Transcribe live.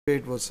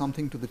trade was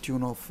something to the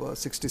tune of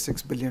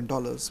 $66 billion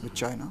with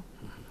China.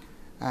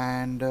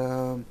 And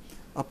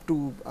up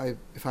to,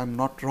 if I'm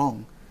not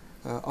wrong,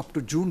 up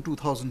to June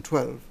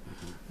 2012,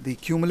 the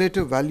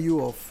cumulative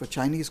value of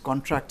Chinese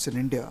contracts in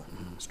India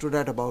stood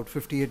at about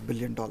 $58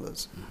 billion.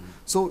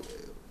 So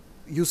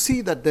you see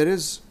that there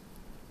is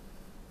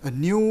a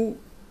new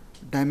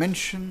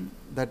dimension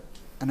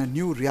and a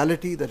new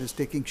reality that is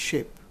taking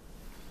shape.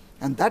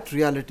 And that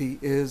reality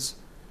is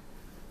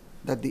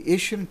that the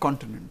Asian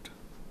continent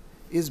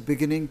is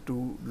beginning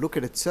to look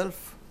at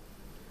itself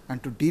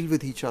and to deal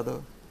with each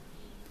other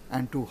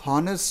and to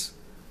harness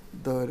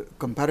the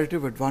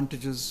comparative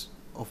advantages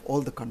of all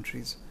the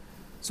countries.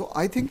 So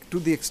I think to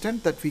the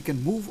extent that we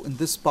can move in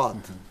this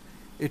path,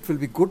 it will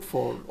be good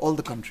for all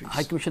the countries.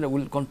 High Commissioner,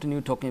 we'll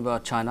continue talking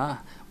about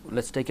China.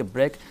 Let's take a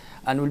break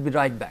and we'll be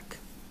right back.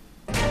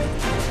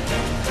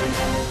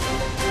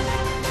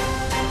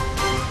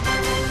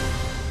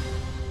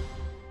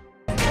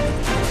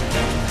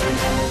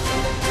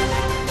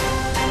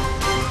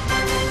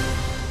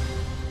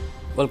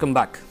 Welcome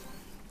back.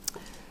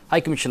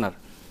 High Commissioner,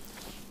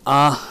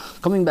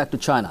 coming back to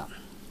China,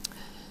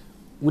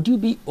 would you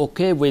be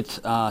okay with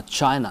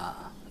China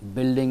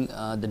building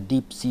the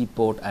deep sea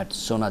port at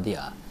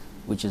Sonadia,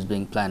 which is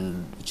being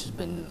planned, which has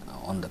been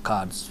on the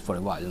cards for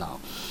a while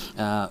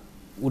now?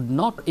 Would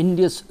not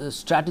India's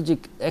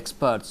strategic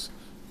experts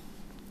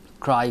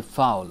cry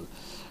foul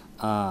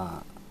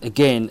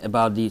again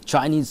about the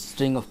Chinese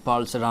string of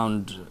pearls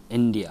around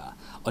India?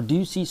 Or do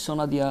you see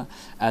Sonadia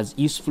as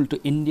useful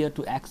to India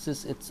to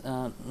access its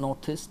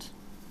northeast?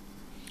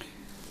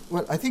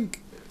 Well, I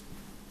think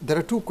there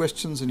are two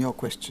questions in your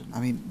question. I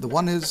mean, the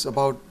one is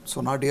about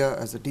Sonadia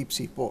as a deep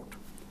sea port,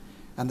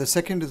 and the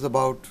second is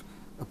about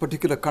a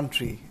particular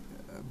country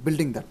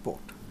building that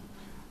port.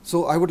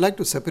 So I would like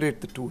to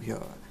separate the two here.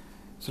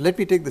 So let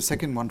me take the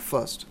second one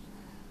first.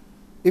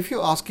 If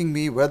you're asking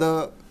me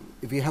whether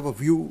we have a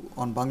view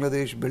on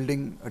Bangladesh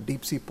building a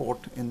deep sea port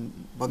in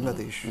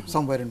Bangladesh,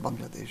 somewhere in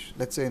Bangladesh,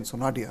 let's say in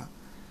Sonadia,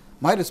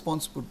 my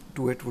response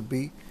to it would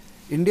be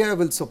India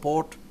will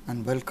support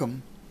and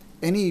welcome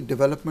any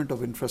development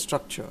of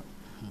infrastructure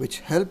which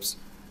helps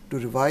to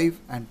revive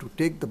and to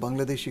take the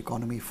Bangladeshi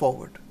economy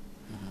forward.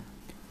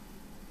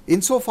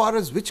 Insofar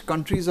as which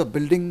countries are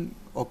building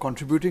or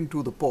contributing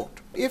to the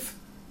port, if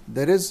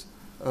there is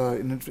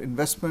an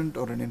investment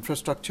or an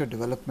infrastructure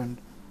development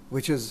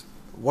which is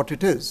what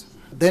it is,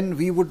 then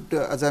we would,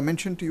 as I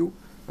mentioned to you,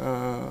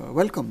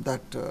 welcome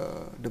that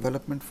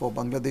development for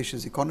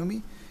Bangladesh's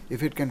economy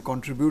if it can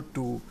contribute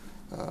to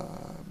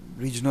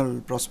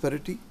regional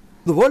prosperity.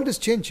 The world is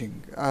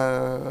changing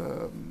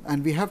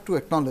and we have to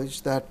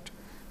acknowledge that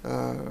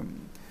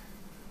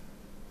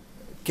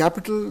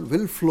capital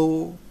will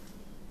flow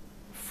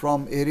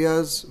from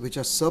areas which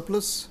are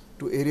surplus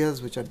to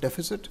areas which are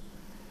deficit,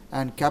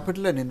 and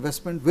capital and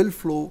investment will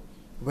flow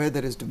where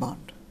there is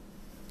demand.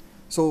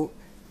 So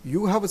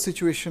you have a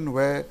situation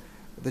where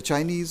the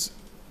Chinese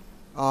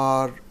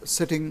are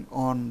sitting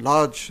on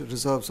large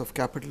reserves of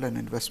capital and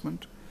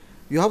investment.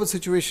 You have a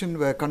situation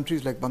where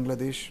countries like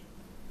Bangladesh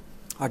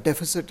are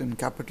deficit in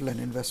capital and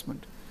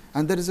investment,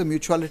 and there is a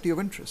mutuality of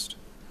interest.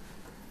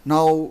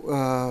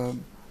 Now,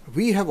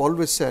 we have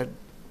always said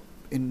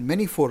in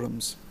many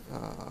forums,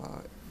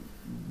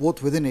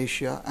 both within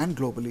Asia and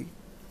globally,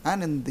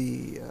 and in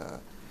the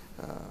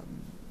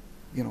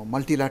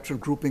multilateral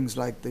groupings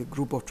like the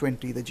Group of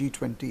 20, the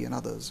G20 and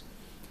others,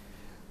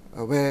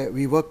 where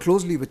we work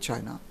closely with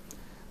China,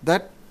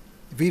 that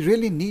we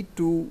really need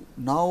to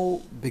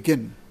now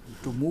begin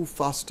to move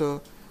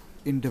faster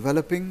in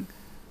developing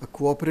a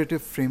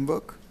cooperative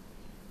framework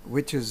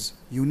which is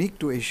unique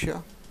to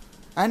Asia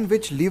and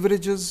which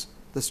leverages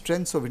the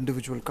strengths of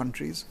individual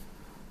countries,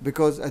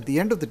 because at the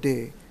end of the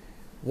day,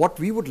 what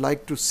we would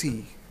like to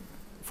see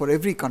for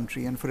every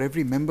country and for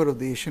every member of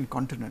the Asian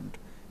continent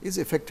is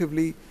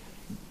effectively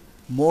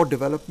more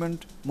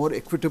development, more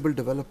equitable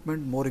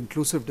development, more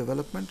inclusive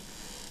development.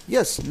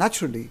 Yes,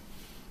 naturally,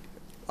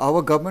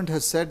 our government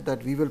has said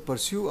that we will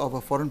pursue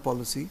our foreign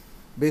policy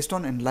based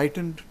on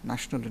enlightened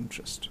national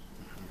interest.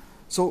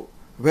 So,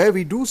 where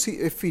we do see,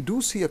 if we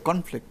do see a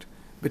conflict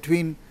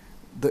between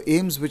the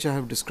aims which I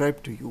have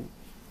described to you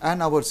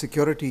and our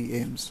security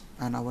aims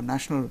and our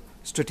national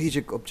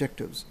strategic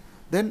objectives,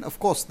 then of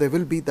course there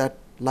will be that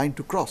line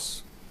to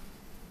cross.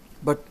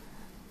 But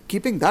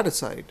keeping that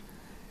aside,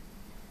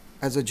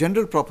 as a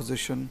general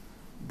proposition,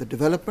 the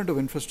development of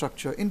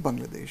infrastructure in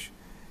Bangladesh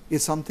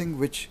is something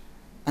which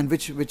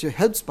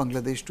helps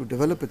Bangladesh to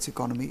develop its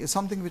economy, is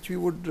something which we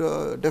would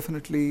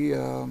definitely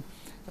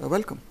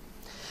welcome.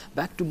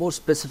 Back to more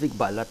specific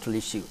bilateral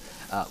issue,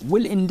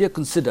 will India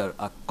consider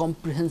a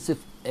comprehensive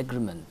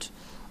agreement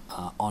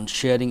on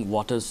sharing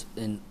waters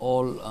in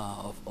all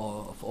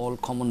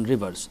common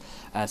rivers,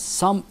 as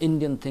some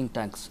Indian think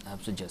tanks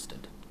have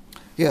suggested?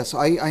 Yes,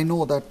 I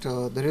know that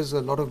there is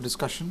a lot of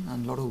discussion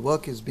and a lot of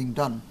work is being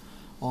done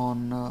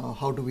on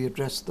how do we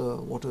address the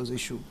waters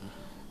issue.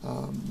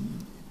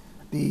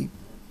 The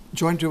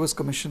Joint Rivers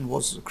Commission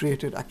was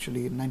created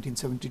actually in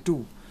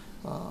 1972.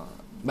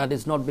 But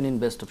it's not been in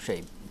best of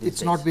shape. these It's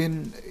days? not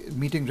been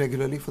meeting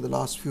regularly for the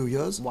last few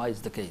years. Why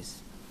is the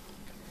case?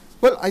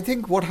 Well, I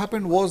think what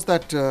happened was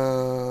that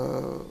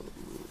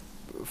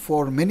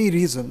for many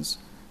reasons,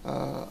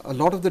 a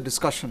lot of the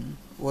discussion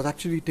was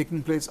actually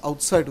taking place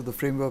outside of the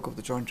framework of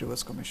the Joint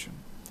Rivers Commission.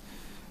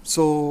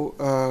 So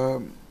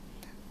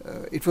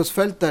it was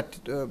felt that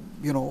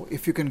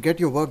if you can get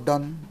your work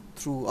done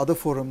through other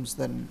forums,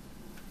 then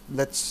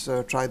let's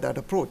try that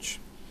approach.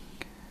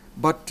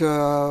 But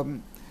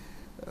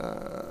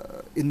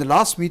in the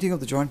last meeting of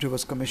the Joint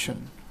Rivers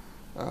Commission,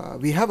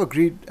 we have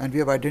agreed and we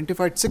have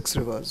identified 6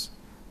 rivers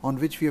on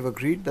which we have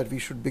agreed that we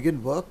should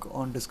begin work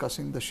on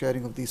discussing the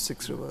sharing of these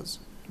 6 rivers.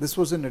 This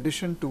was in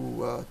addition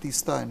to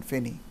Teesta and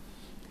Feni.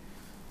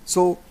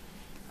 So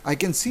I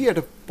can see at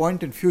a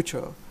point in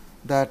future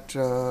that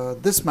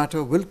this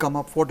matter will come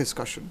up for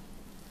discussion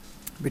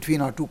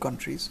between our 2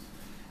 countries,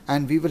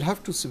 and we will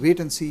have to wait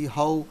and see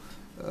how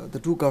the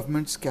 2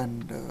 governments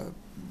can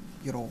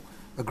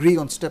agree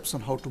on steps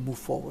on how to move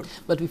forward.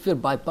 But if you're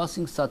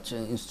bypassing such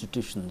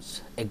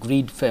institutions,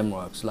 agreed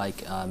frameworks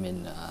like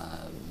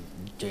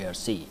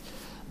JRC,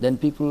 then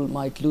people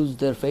might lose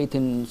their faith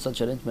in such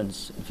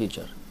arrangements in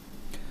future.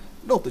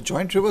 No, the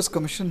Joint Rivers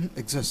Commission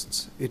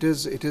exists. It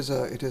is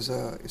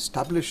a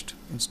established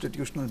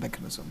institutional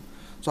mechanism.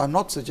 So I'm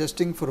not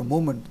suggesting for a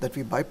moment that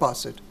we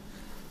bypass it.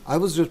 I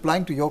was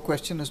replying to your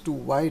question as to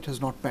why it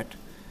has not met.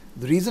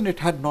 The reason it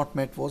had not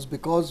met was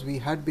because we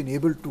had been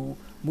able to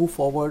move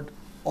forward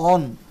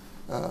on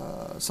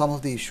some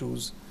of the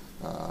issues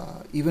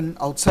even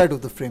outside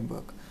of the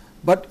framework.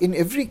 But in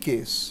every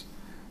case,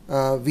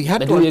 we had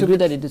but to. do you agree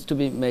that it is to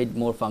be made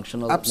more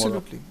functional?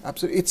 Absolutely,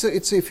 absolutely.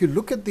 It's if you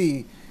look at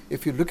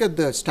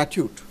the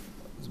statute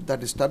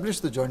that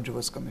established the Joint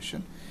Rivers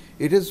Commission,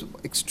 it is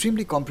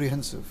extremely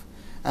comprehensive,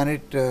 and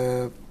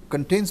it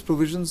contains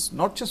provisions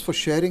not just for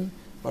sharing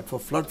but for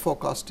flood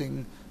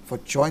forecasting, for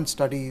joint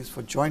studies,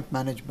 for joint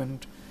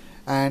management,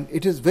 and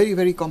it is very,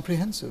 very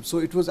comprehensive. So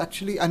it was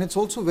actually, and it's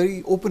also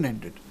very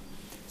open-ended.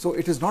 So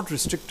it is not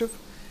restrictive.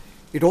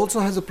 It also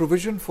has a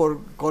provision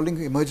for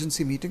calling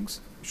emergency meetings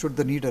should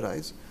the need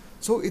arise.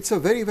 So it's a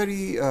very,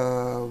 very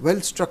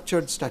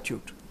well-structured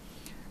statute,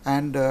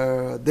 and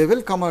there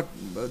will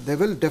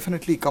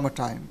definitely come a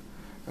time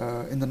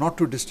in the not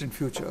too distant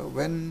future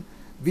when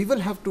we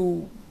will have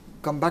to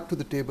come back to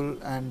the table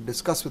and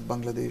discuss with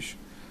Bangladesh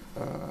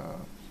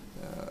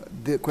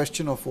the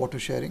question of water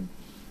sharing,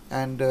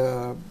 and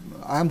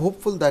I am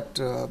hopeful that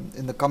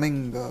in the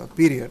coming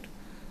period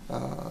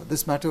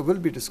this matter will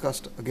be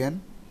discussed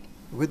again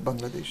with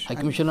Bangladesh. High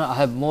Commissioner, I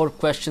have more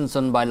questions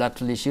on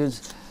bilateral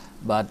issues,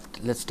 but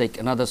let's take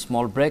another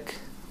small break.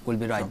 We'll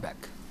be right back.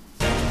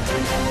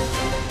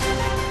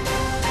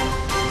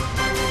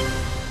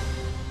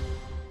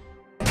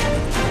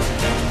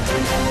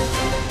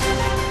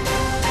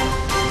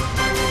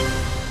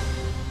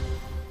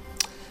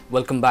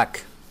 Welcome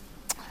back.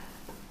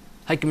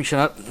 High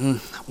Commissioner,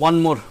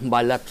 one more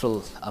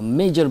bilateral, a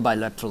major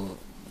bilateral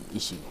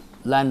issue,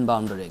 land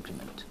boundary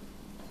agreement.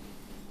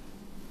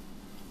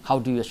 How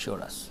do you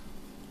assure us?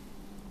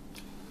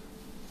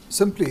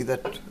 Simply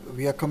that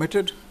we are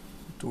committed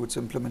to its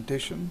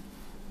implementation,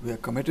 we are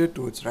committed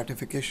to its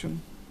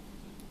ratification.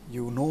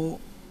 You know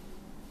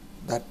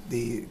that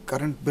the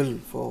current bill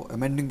for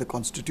amending the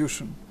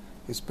constitution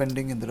is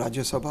pending in the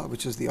Rajya Sabha,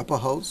 which is the upper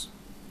house,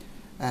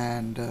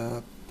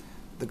 and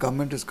the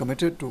government is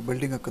committed to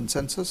building a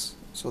consensus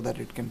so that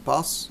it can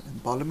pass in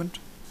Parliament.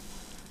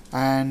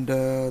 And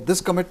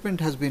this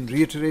commitment has been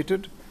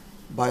reiterated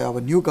by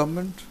our new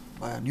government,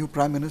 by our new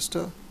Prime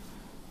Minister,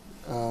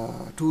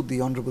 to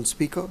the Honourable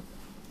Speaker.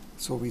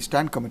 So we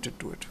stand committed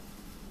to it.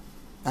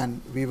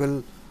 And we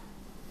will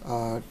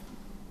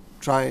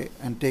try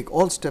and take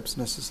all steps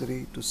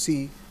necessary to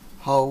see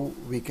how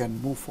we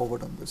can move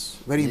forward on this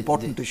very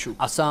important issue.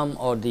 Assam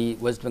or the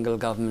West Bengal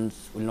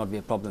governments will not be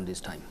a problem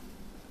this time.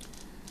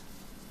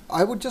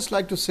 I would just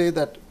like to say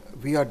that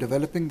we are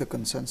developing the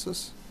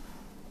consensus.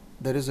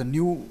 There is a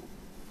new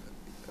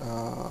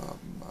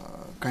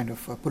kind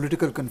of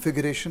political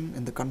configuration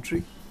in the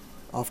country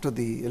after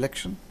the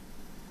election.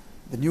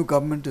 The new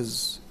government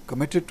is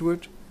committed to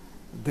it.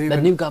 The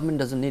new government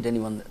doesn't need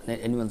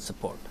anyone's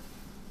support.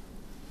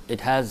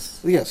 It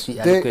has the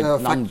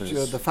adequate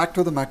numbers. The fact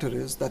of the matter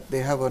is that they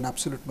have an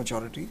absolute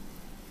majority,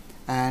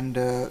 and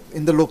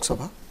in the Lok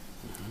Sabha,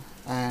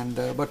 and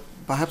but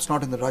perhaps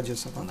not in the Rajya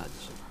Sabha.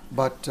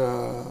 But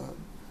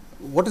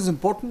what is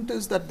important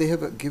is that they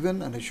have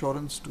given an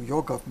assurance to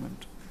your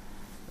government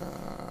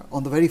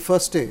on the very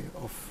first day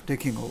of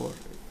taking over,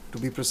 to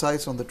be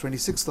precise on the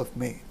 26th of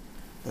May,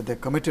 that they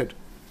are committed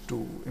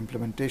to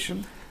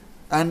implementation,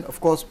 and of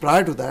course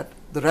prior to that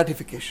the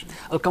ratification.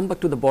 I'll come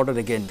back to the border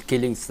again,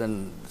 killings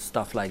and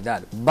stuff like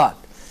that, but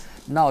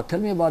now tell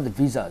me about the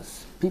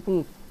visas.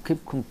 People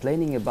keep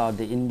complaining about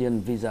the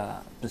Indian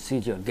visa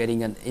procedure.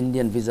 Getting an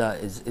Indian visa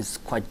is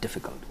quite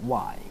difficult.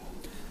 Why?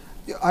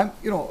 Yeah, I'm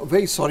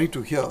very sorry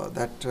to hear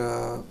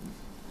that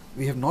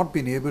we have not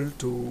been able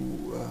to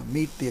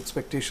meet the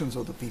expectations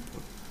of the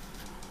people.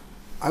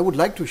 I would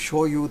like to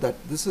assure you that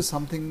this is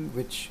something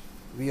which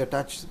we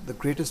attach the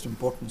greatest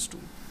importance to.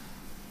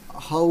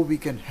 how we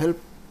can help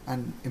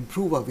and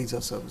improve our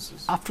visa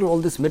services. After all,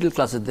 this middle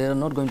classes, they are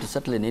not going to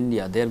settle in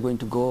India. They are going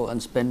to go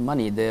and spend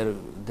money. They're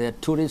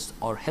tourists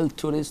or health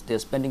tourists. They're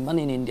spending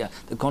money in India.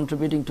 They're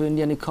contributing to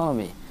Indian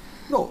economy.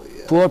 No,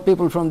 Poor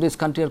people from this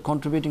country are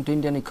contributing to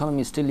Indian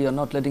economy. Still, you are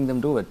not letting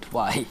them do it.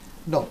 Why?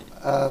 no,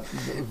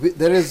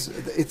 that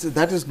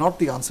is not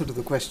the answer to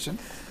the question.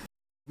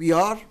 We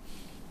are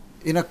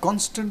in a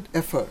constant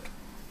effort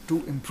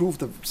to improve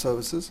the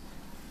services.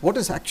 What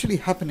is actually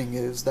happening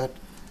is that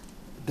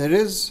there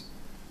is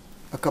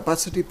a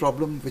capacity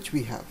problem which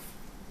we have,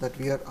 that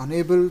we are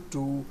unable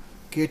to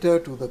cater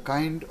to the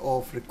kind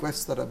of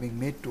requests that are being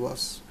made to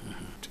us.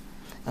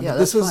 And Yeah,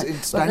 this that's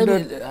is fine. in But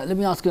standard. let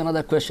me ask you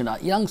another question. A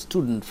young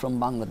student from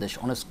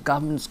Bangladesh on a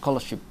government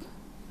scholarship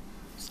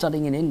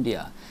studying in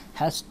India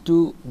has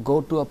to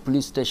go to a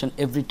police station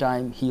every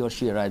time he or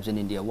she arrives in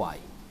India. Why?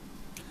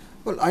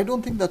 Well, I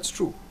don't think that's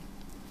true,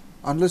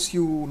 unless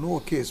you know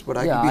a case, but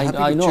I Yeah, could be happy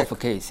I to know check. of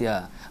a case,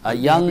 yeah. A I'd be happy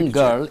young to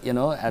girl, you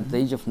know, at the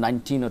age of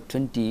 19 or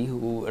 20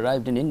 who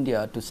arrived in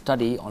India to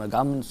study on a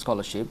government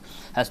scholarship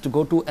has to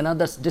go to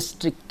another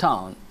district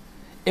town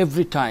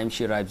every time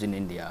she arrives in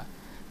India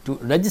to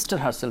register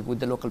herself with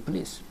the local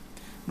police.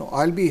 No,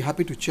 I'll be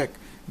happy to check.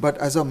 But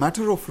as a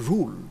matter of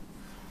rule,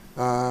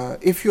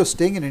 if you're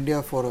staying in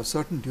India for a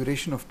certain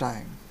duration of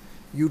time,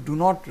 you do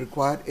not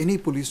require any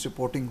police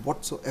reporting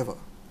whatsoever.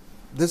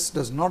 This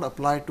does not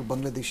apply to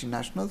Bangladeshi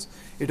nationals.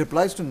 It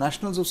applies to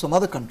nationals of some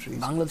other countries,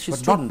 Bangladeshi but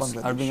not students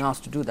Bangladesh. are being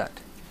asked to do that.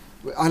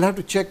 I'll have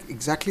to check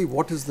exactly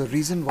what is the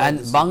reason why And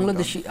this is being done.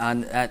 Bangladeshi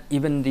and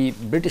even the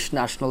British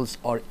nationals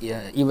or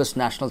US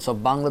nationals of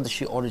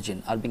Bangladeshi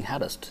origin are being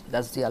harassed.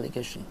 That's the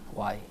allegation.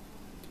 Why?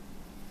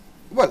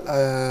 Well,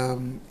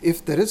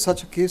 if there is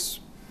such a case,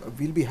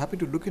 we'll be happy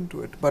to look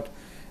into it. But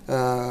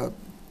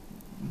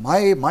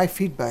my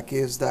feedback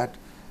is that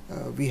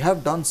we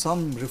have done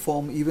some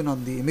reform even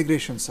on the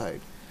immigration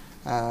side,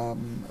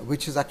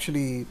 which has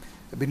actually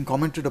been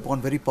commented upon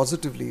very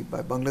positively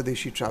by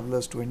Bangladeshi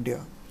travelers to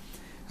India.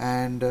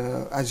 And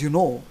as you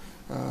know,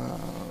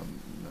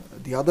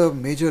 the other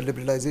major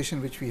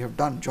liberalization which we have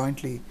done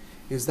jointly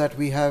is that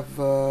we have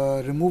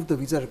removed the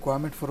visa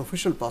requirement for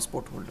official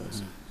passport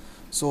holders.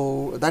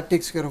 So that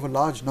takes care of a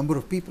large number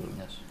of people.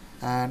 Yes.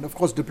 And of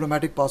course,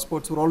 diplomatic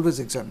passports were always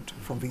exempt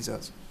from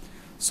visas.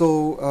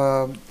 So,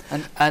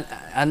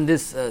 And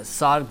this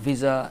SARC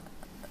visa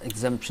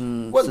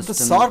exemption well,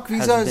 system the SARC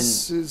has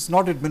visa been, is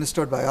not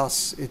administered by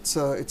us.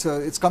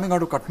 It's coming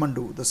out of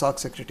Kathmandu, the SARC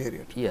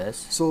secretariat.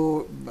 yes.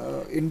 So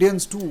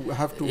Indians too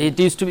have to. It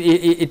used to be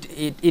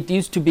it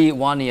used to be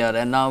 1 year,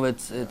 and now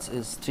it's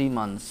 3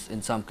 months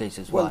in some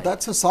cases. Well, Why?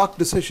 that's a SARC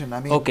decision. I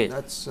mean, Okay.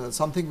 that's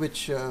something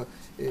which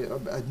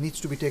needs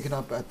to be taken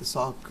up at the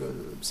SARC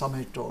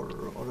summit or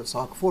a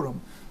SARC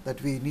forum,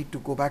 that we need to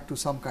go back to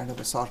some kind of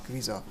a SARC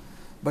visa.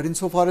 But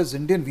insofar as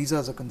Indian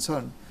visas are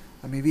concerned,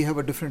 I mean, we have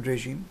a different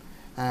regime,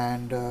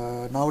 and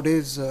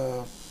nowadays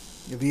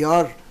we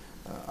are,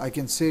 I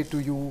can say to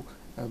you,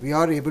 we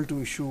are able to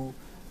issue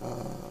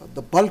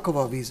the bulk of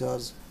our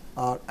visas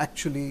are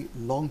actually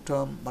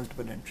long-term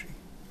multiple entry.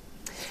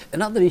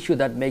 Another issue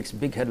that makes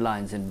big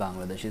headlines in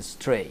Bangladesh is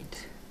trade.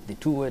 The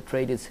two-way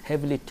trade is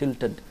heavily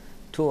tilted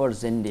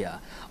towards India.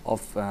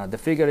 The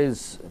figure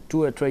is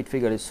two-way trade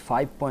figure is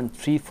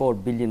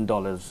 $5.34 billion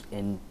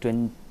in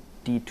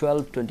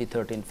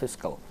 2012-2013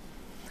 fiscal,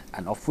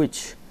 and of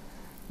which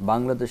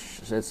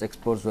Bangladesh's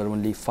exports were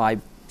only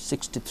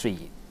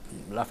 563,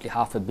 roughly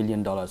 $500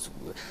 million,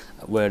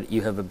 where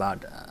you have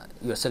about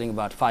you are selling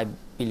about $5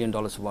 billion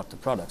worth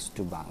of products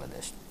to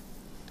Bangladesh.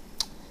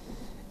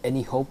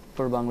 Any hope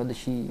for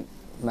Bangladeshi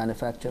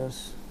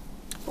manufacturers?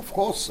 Of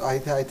course,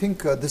 I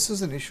think this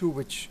is an issue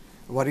which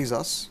worries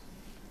us,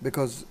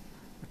 because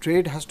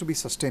trade has to be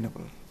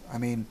sustainable. I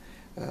mean,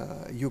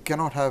 you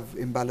cannot have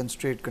imbalanced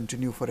trade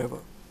continue forever.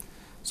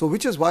 So,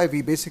 which is why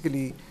we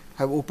basically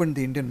have opened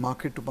the Indian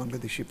market to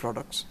Bangladeshi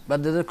products.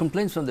 But there are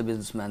complaints from the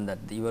businessman that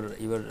you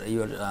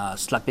are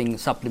slapping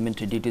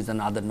supplementary duties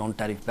and other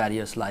non-tariff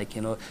barriers, like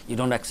you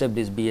don't accept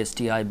this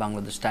BSTI,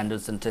 Bangladesh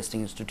Standards and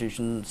Testing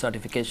Institution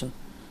certification.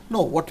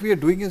 No, what we are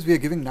doing is we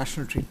are giving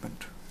national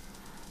treatment.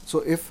 So,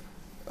 if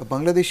a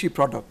Bangladeshi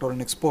product or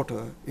an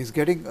exporter is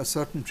getting a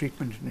certain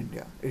treatment in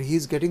India, he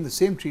is getting the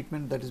same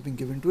treatment that is being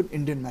given to an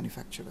Indian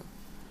manufacturer.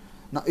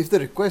 Now, if the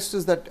request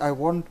is that I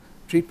want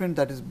treatment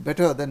that is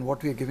better than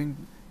what we are giving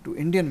to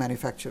Indian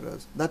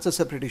manufacturers, that's a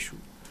separate issue.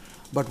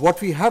 But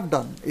what we have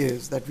done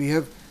is that we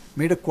have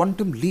made a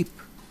quantum leap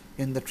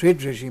in the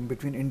trade regime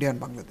between India and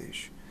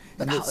Bangladesh.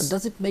 But how,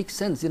 does it make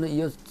sense?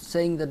 You're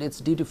saying that it's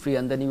duty free,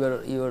 and then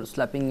you are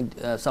slapping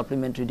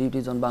supplementary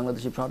duties on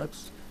Bangladeshi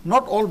products.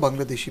 Not all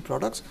Bangladeshi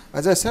products.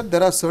 As I said,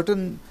 there are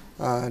certain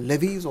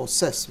levies or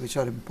cess which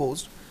are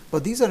imposed,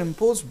 but these are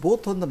imposed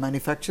both on the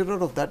manufacturer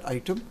of that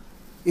item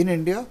in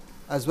India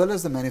as well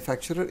as the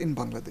manufacturer in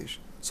Bangladesh.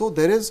 So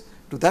there is,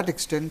 to that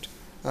extent,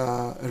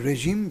 a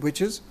regime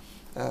which is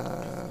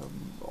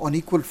on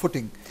equal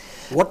footing.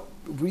 What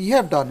we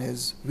have done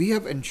is we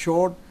have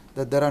ensured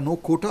that there are no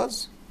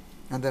quotas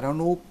and there are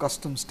no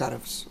customs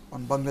tariffs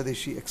on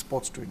Bangladeshi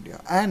exports to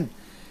India. And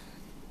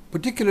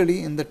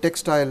particularly in the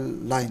textile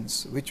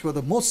lines, which were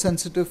the most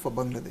sensitive for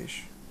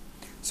Bangladesh.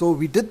 So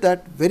we did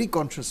that very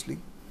consciously,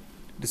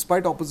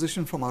 despite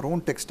opposition from our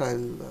own textile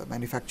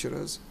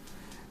manufacturers.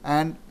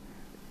 And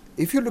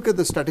if you look at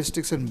the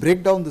statistics and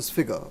break down this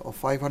figure of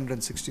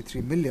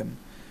 563 million,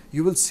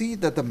 you will see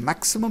that the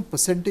maximum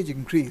percentage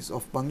increase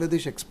of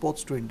Bangladesh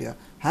exports to India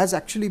has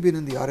actually been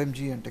in the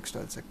RMG and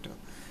textile sector.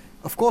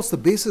 Of course, the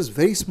base is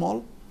very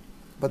small,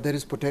 but there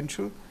is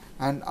potential,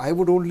 and I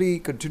would only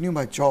continue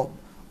my job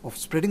of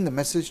spreading the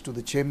message to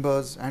the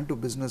chambers and to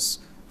business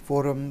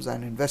forums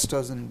and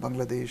investors in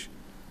Bangladesh.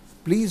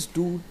 Please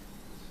do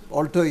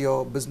alter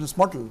your business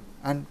model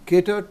and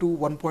cater to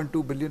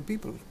 1.2 billion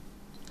people.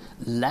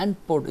 Land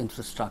port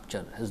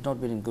infrastructure has not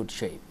been in good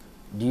shape.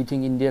 Do you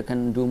think India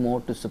can do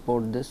more to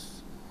support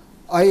this?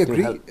 I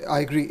agree.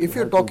 If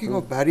you're talking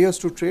of barriers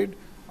to trade,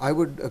 I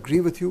would agree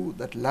with you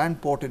that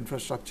land port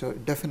infrastructure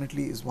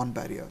definitely is one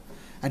barrier.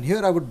 And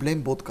here I would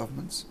blame both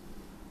governments.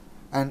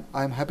 And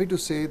I'm happy to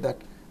say that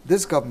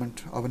this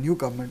government, our new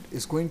government,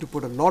 is going to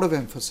put a lot of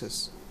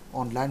emphasis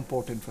on land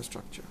port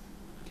infrastructure.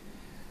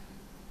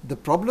 The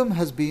problem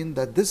has been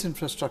that this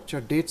infrastructure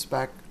dates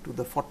back to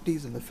the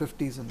 40s and the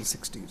 50s and the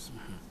 60s.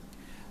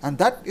 And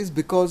that is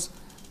because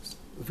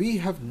we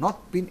have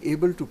not been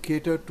able to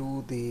cater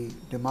to the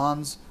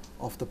demands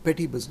of the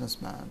petty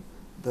businessman,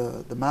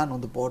 the man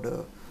on the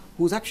border,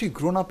 who's actually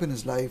grown up in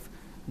his life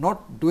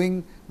not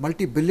doing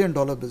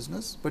multi-billion-dollar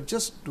business, but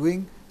just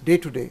doing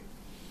day-to-day.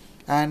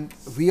 And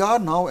we are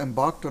now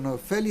embarked on a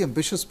fairly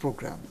ambitious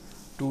program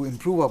to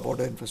improve our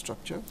border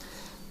infrastructure.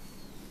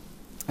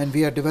 And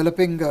we are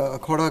developing,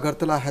 Khora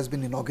Agartala has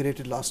been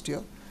inaugurated last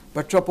year.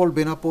 Petrapol,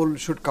 Benapol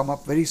should come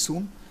up very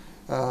soon.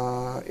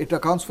 It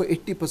accounts for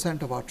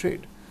 80% of our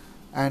trade.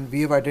 And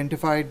we have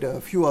identified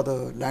a few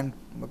other land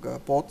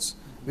ports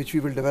which we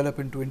will develop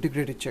into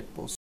integrated checkposts.